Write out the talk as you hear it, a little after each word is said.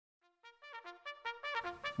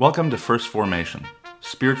Welcome to First Formation,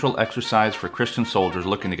 spiritual exercise for Christian soldiers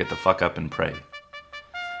looking to get the fuck up and pray.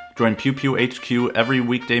 Join Pew Pew HQ every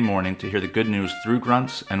weekday morning to hear the good news through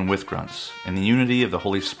grunts and with grunts, in the unity of the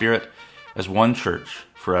Holy Spirit as one church,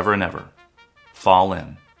 forever and ever. Fall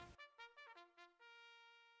in.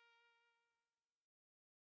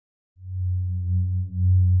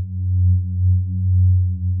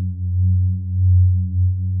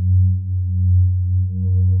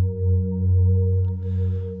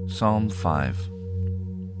 Psalm 5.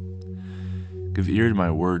 Give ear to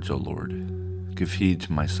my words, O Lord. Give heed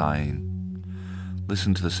to my sighing.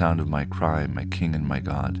 Listen to the sound of my cry, my King and my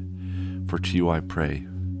God. For to you I pray.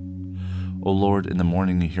 O Lord, in the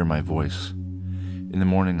morning you hear my voice. In the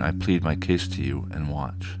morning I plead my case to you and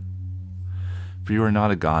watch. For you are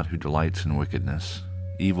not a God who delights in wickedness.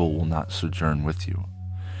 Evil will not sojourn with you.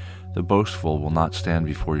 The boastful will not stand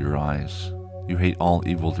before your eyes. You hate all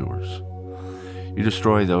evildoers. You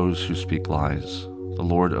destroy those who speak lies. The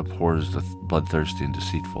Lord abhors the bloodthirsty and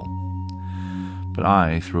deceitful. But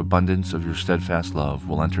I, through abundance of your steadfast love,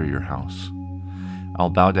 will enter your house. I'll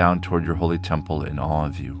bow down toward your holy temple in awe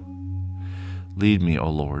of you. Lead me, O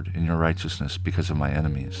Lord, in your righteousness because of my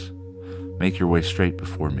enemies. Make your way straight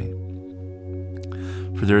before me.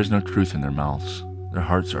 For there is no truth in their mouths. Their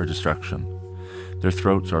hearts are destruction. Their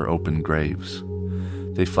throats are open graves.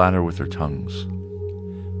 They flatter with their tongues.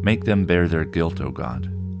 Make them bear their guilt, O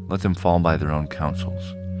God. Let them fall by their own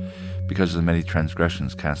counsels. Because of the many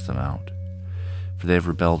transgressions cast them out, for they have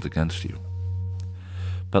rebelled against you.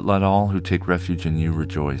 But let all who take refuge in you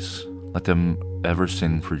rejoice. Let them ever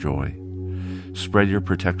sing for joy. Spread your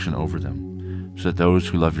protection over them, so that those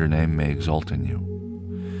who love your name may exult in you.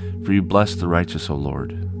 For you bless the righteous, O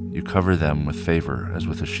Lord. You cover them with favor as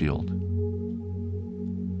with a shield.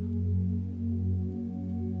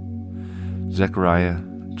 Zechariah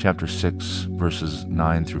chapter 6, verses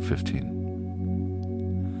 9 through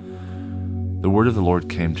 15. The word of the Lord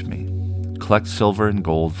came to me. Collect silver and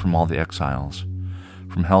gold from all the exiles,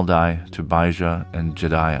 from Heldai, Tobijah, and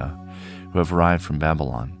Jedaiah, who have arrived from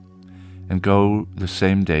Babylon, and go the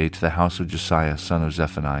same day to the house of Josiah, son of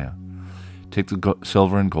Zephaniah. Take the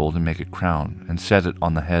silver and gold and make a crown, and set it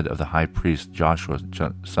on the head of the high priest Joshua,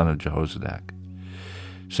 son of Jehozadak.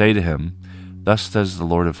 Say to him, Thus says the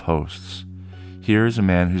Lord of hosts, Here is a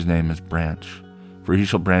man whose name is Branch, for he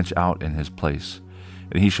shall branch out in his place,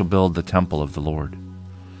 and he shall build the temple of the Lord.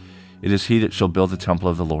 It is he that shall build the temple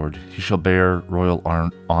of the Lord. He shall bear royal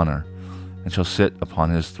honor, and shall sit upon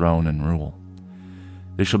his throne and rule.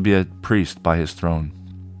 There shall be a priest by his throne,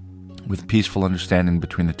 with peaceful understanding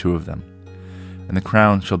between the two of them. And the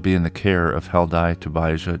crown shall be in the care of Heldai,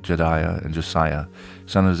 Tobijah, Jedaiah, and Josiah,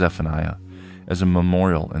 son of Zephaniah, as a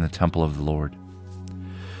memorial in the temple of the Lord.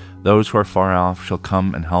 Those who are far off shall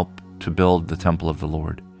come and help to build the temple of the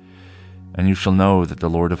Lord. And you shall know that the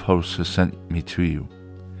Lord of hosts has sent me to you.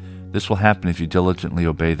 This will happen if you diligently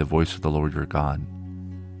obey the voice of the Lord your God.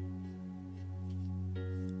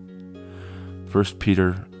 1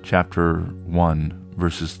 Peter chapter 1,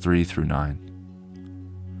 verses 3 through 9.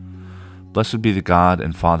 Blessed be the God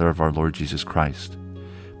and Father of our Lord Jesus Christ.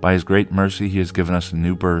 By his great mercy he has given us a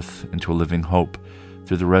new birth into a living hope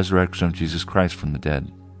through the resurrection of Jesus Christ from the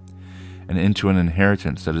dead, and into an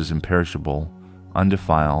inheritance that is imperishable,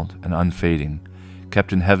 undefiled, and unfading,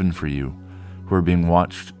 kept in heaven for you, who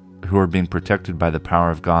are being protected by the power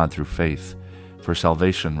of God through faith, for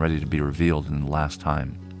salvation ready to be revealed in the last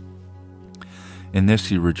time. In this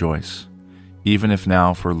you rejoice, even if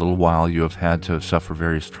now for a little while you have had to suffer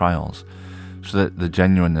various trials, so that the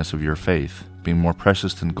genuineness of your faith, being more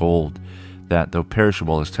precious than gold, that, though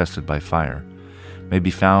perishable, is tested by fire, may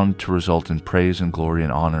be found to result in praise and glory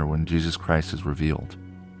and honor when Jesus Christ is revealed.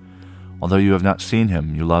 Although you have not seen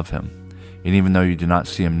him, you love him, and even though you do not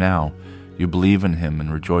see him now, you believe in him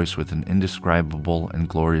and rejoice with an indescribable and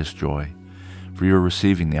glorious joy, for you are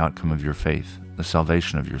receiving the outcome of your faith, the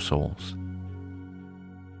salvation of your souls.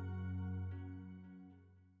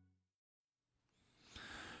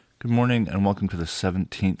 Good morning and welcome to the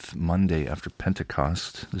 17th Monday after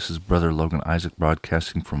Pentecost. This is Brother Logan Isaac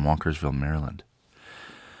broadcasting from Walkersville, Maryland.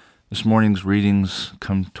 This morning's readings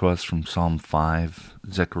come to us from Psalm 5,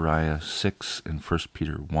 Zechariah 6, and 1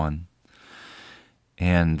 Peter 1.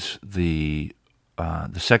 And the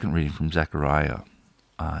second reading from Zechariah,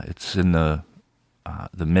 it's in the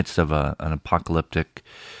midst of an apocalyptic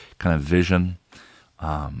kind of vision.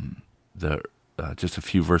 Just a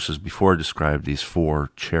few verses before described these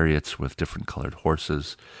four chariots with different colored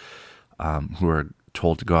horses who are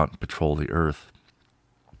told to go out and patrol the earth.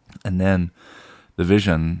 And then the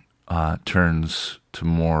vision turns to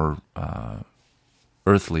more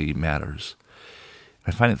earthly matters.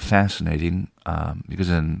 I find it fascinating because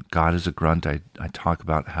in God is a Grunt, I talk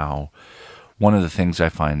about how one of the things I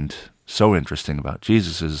find so interesting about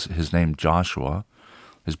Jesus is his name Joshua,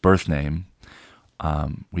 his birth name.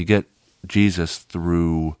 We get Jesus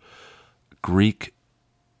through Greek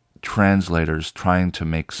translators trying to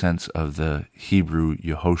make sense of the Hebrew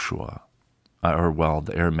Yehoshua,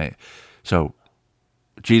 the Aramaic. So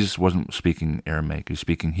Jesus wasn't speaking Aramaic, he was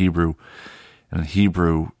speaking Hebrew. And in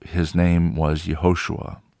Hebrew, his name was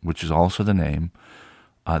Yehoshua, which is also the name,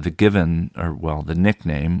 the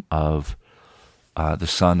nickname of the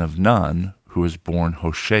son of Nun, who was born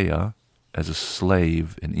Hoshea as a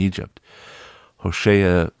slave in Egypt.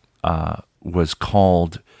 Hoshea was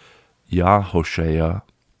called Yahoshea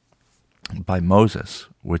by Moses,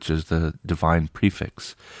 which is the divine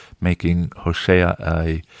prefix, making Hoshea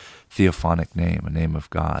a theophanic name, a name of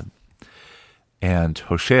God. And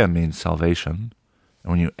Hoshea means salvation,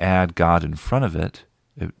 and when you add God in front of it,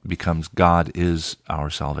 it becomes God is our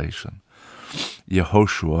salvation.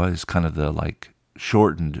 Yehoshua is kind of the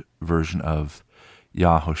shortened version of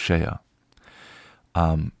Yahoshea.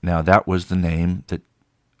 Now that was the name that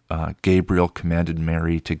Gabriel commanded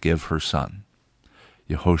Mary to give her son,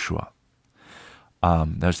 Yehoshua.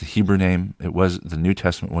 That's the Hebrew name. The New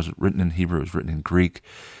Testament wasn't written in Hebrew; it was written in Greek.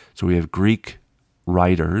 So we have Greek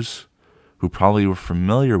writers who probably were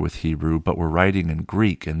familiar with Hebrew, but were writing in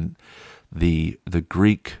Greek, and the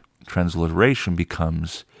Greek transliteration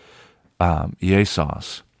becomes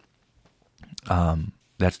Iesos.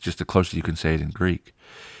 That's just the closest you can say it in Greek.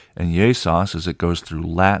 And Iesos, as it goes through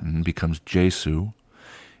Latin, becomes Jesu,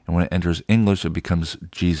 and when it enters English, it becomes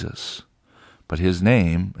Jesus. But his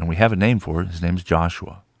name, and we have a name for it, his name is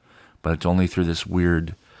Joshua, but it's only through this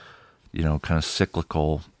weird, kind of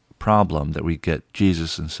cyclical problem that we get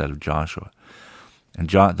Jesus instead of Joshua. And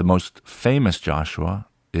the most famous Joshua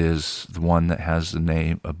is the one that has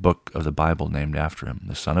a book of the Bible named after him,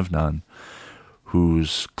 the son of Nun,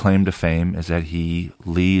 whose claim to fame is that he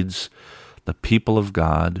leads the people of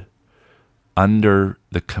God under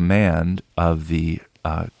the command of the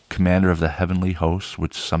commander of the heavenly hosts,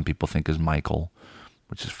 which some people think is Michael,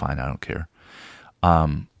 which is fine, I don't care,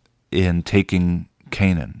 in taking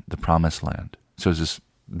Canaan, the promised land. So it's this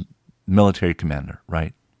military commander,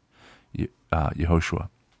 right?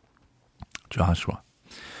 Joshua.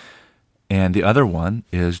 And the other one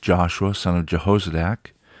is Joshua, son of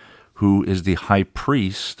Jehozadak, who is the high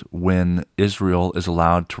priest when Israel is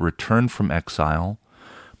allowed to return from exile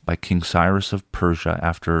by King Cyrus of Persia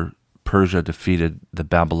after Persia defeated the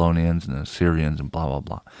Babylonians and the Assyrians and blah, blah,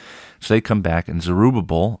 blah. So they come back, and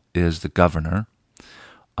Zerubbabel is the governor,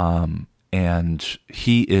 and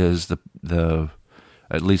he is the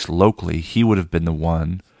at least locally, he would have been the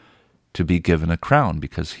one to be given a crown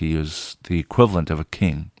because he is the equivalent of a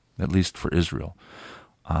king, at least for Israel.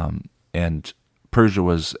 And Persia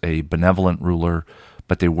was a benevolent ruler,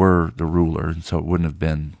 but they were the ruler, and so it wouldn't have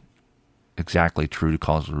been exactly true to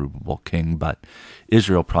call Zerubbabel king, but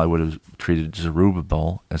Israel probably would have treated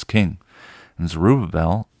Zerubbabel as king. And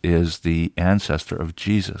Zerubbabel is the ancestor of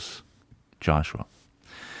Jesus, Joshua.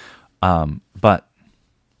 But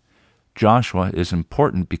Joshua is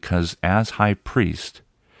important because as high priest,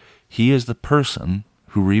 he is the person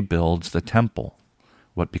who rebuilds the temple,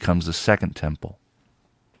 what becomes the second temple.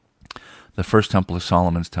 The first temple is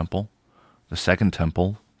Solomon's temple. The second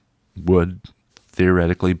temple would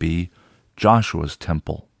theoretically be Joshua's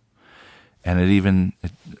temple. And it even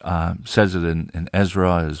says it in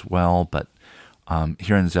Ezra as well, but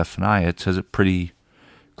here in Zephaniah it says it pretty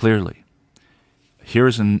clearly. Here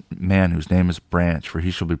is a man whose name is Branch, for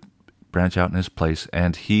he shall be branch out in his place,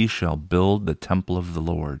 and he shall build the temple of the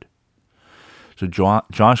Lord. So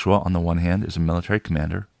Joshua, on the one hand, is a military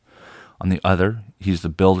commander. On the other, he's the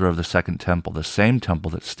builder of the second temple, the same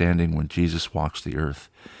temple that's standing when Jesus walks the earth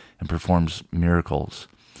and performs miracles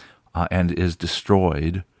and is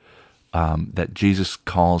destroyed, that Jesus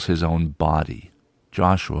calls his own body.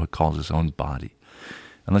 Joshua calls his own body.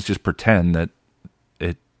 And let's just pretend that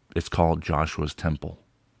it's called Joshua's temple,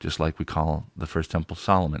 just like we call the first temple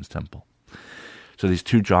Solomon's temple. So these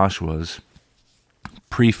two Joshuas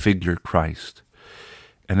prefigure Christ.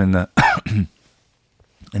 And in the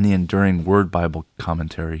in the Enduring Word Bible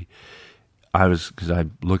commentary, because I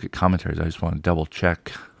look at commentaries, I just want to double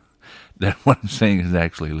check that what I'm saying is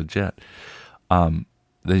actually legit. The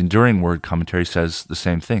Enduring Word commentary says the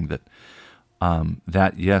same thing,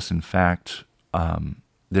 that yes, in fact,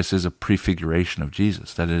 this is a prefiguration of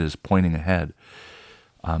Jesus, that it is pointing ahead.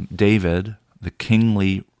 David, the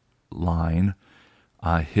kingly line,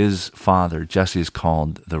 his father, Jesse, is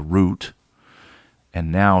called the root. And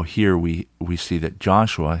now here we see that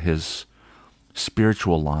Joshua, his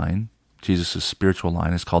spiritual line, Jesus' spiritual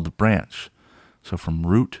line, is called the branch. So from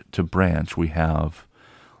root to branch, we have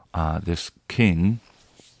this king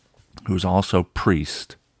who's also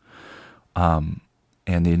priest. And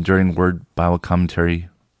the Enduring Word Bible Commentary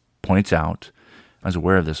points out, I was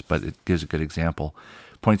aware of this, but it gives a good example,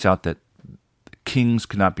 points out that kings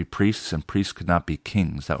could not be priests and priests could not be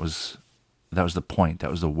kings. That was the point.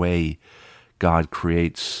 That was the way God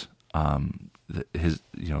creates the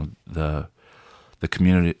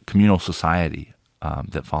communal society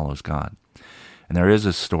that follows God. And there is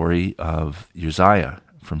a story of Uzziah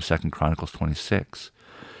from 2 Chronicles 26,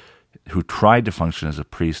 who tried to function as a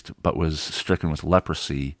priest but was stricken with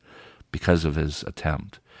leprosy because of his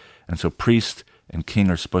attempt. And so priest and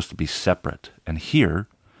king are supposed to be separate. And here,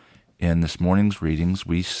 in this morning's readings,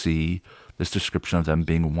 we see this description of them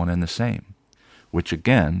being one and the same, which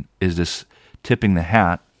again is this tipping the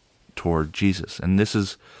hat toward Jesus. And this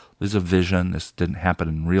is a vision. This didn't happen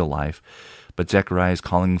in real life. But Zechariah is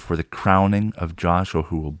calling for the crowning of Joshua,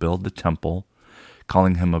 who will build the temple,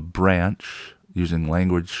 calling him a branch, using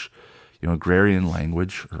language, agrarian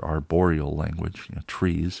language or arboreal language,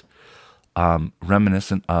 trees,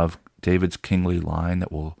 reminiscent of David's kingly line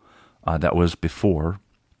that was before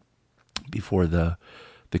the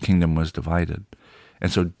kingdom was divided.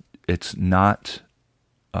 And so it's not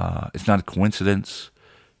a coincidence.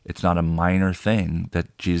 It's not a minor thing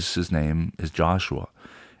that Jesus' name is Joshua,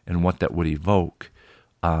 and what that would evoke,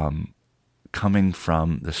 coming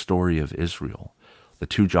from the story of Israel. The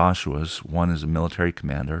two Joshuas, one is a military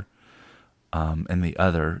commander, and the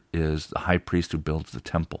other is the high priest who builds the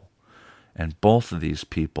temple. And both of these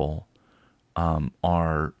people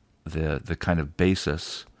are the kind of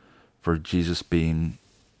basis for Jesus being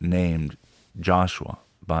named Joshua,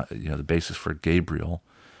 but the basis for Gabriel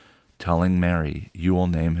telling Mary, you will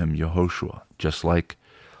name him Yehoshua, just like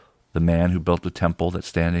the man who built the temple that's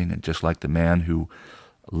standing, and just like the man who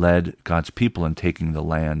led God's people in taking the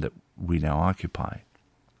land that we now occupy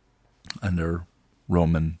under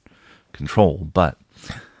Roman control. But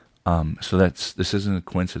so this isn't a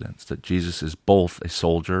coincidence that Jesus is both a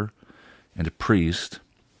soldier and a priest,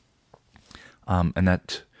 and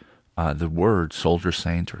that the word soldier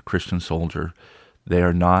saint or Christian soldier, they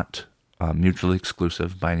are not mutually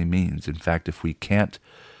exclusive by any means. In fact, if we can't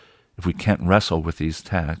wrestle with these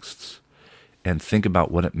texts and think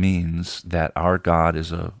about what it means that our God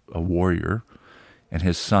is a warrior and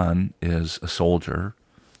his son is a soldier,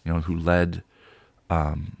 who led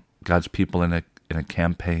God's people in a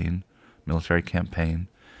campaign, military campaign,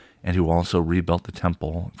 and who also rebuilt the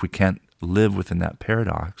temple, if we can't live within that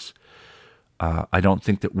paradox, I don't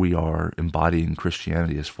think that we are embodying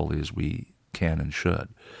Christianity as fully as we can and should.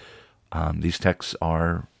 These texts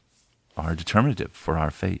are determinative for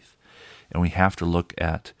our faith. And we have to look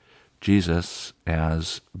at Jesus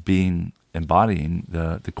as embodying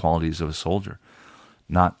the qualities of a soldier,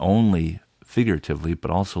 not only figuratively,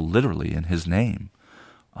 but also literally in his name.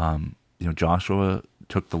 Joshua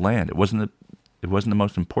took the land. It wasn't the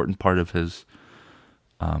most important part of his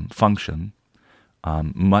function.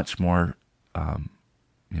 Much more,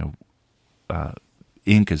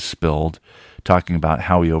 ink is spilled talking about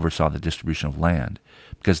how he oversaw the distribution of land,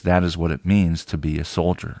 because that is what it means to be a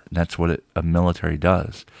soldier. That's what a military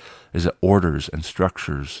does, is it orders and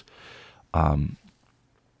structures and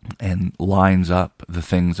lines up the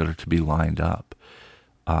things that are to be lined up.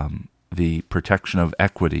 The protection of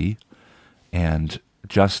equity and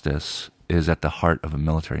justice is at the heart of a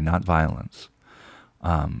military, not violence.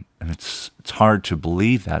 And it's hard to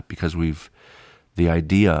believe that, because the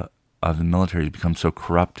idea of the military has become so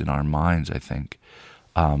corrupt in our minds, I think.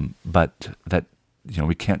 But that,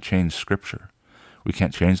 we can't change Scripture. We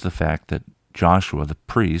can't change the fact that Joshua, the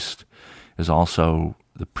priest, is also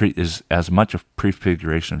is as much a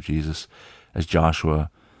prefiguration of Jesus as Joshua,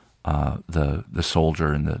 the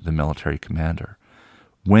soldier and the military commander.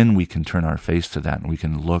 When we can turn our face to that and we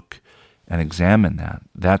can look and examine that,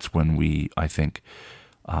 that's when we, I think,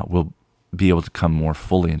 will be able to come more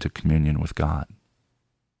fully into communion with God.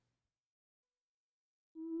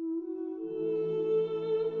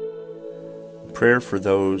 Prayer for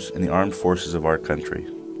those in the armed forces of our country,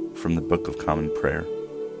 from the Book of Common Prayer.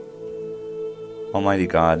 Almighty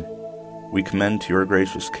God, we commend to your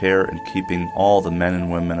gracious care and keeping all the men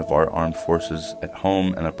and women of our armed forces at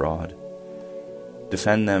home and abroad.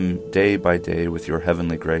 Defend them day by day with your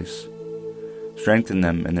heavenly grace. Strengthen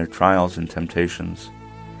them in their trials and temptations.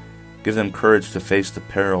 Give them courage to face the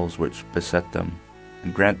perils which beset them,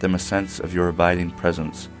 and grant them a sense of your abiding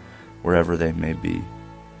presence wherever they may be.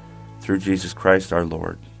 Through Jesus Christ our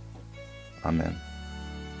Lord. Amen.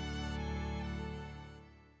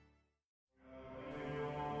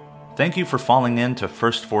 Thank you for falling into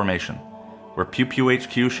First Formation, where Pew Pew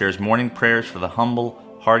HQ shares morning prayers for the humble,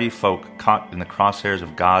 hardy folk caught in the crosshairs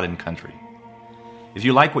of God and country. If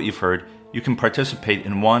you like what you've heard, you can participate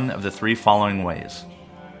in one of the three following ways.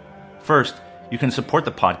 First, you can support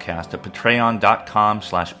the podcast at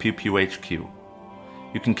patreon.com/pewpewhq.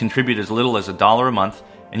 You can contribute as little as $1 a month,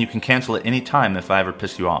 and you can cancel at any time if I ever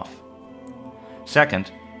piss you off.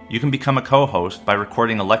 Second, you can become a co-host by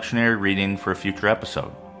recording a lectionary reading for a future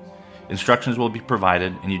episode. Instructions will be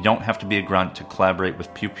provided, and you don't have to be a grunt to collaborate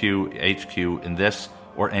with Pew Pew HQ in this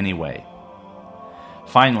or any way.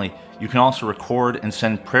 Finally, you can also record and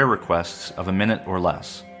send prayer requests of a minute or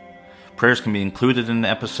less. Prayers can be included in the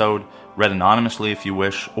episode, read anonymously if you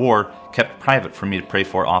wish, or kept private for me to pray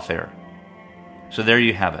for off-air. So there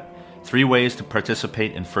you have it, 3 ways to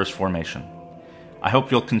participate in First Formation. I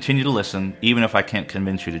hope you'll continue to listen, even if I can't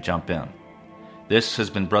convince you to jump in. This has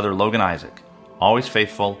been Brother Logan Isaac, always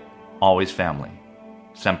faithful, always family.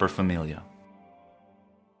 Semper Familia.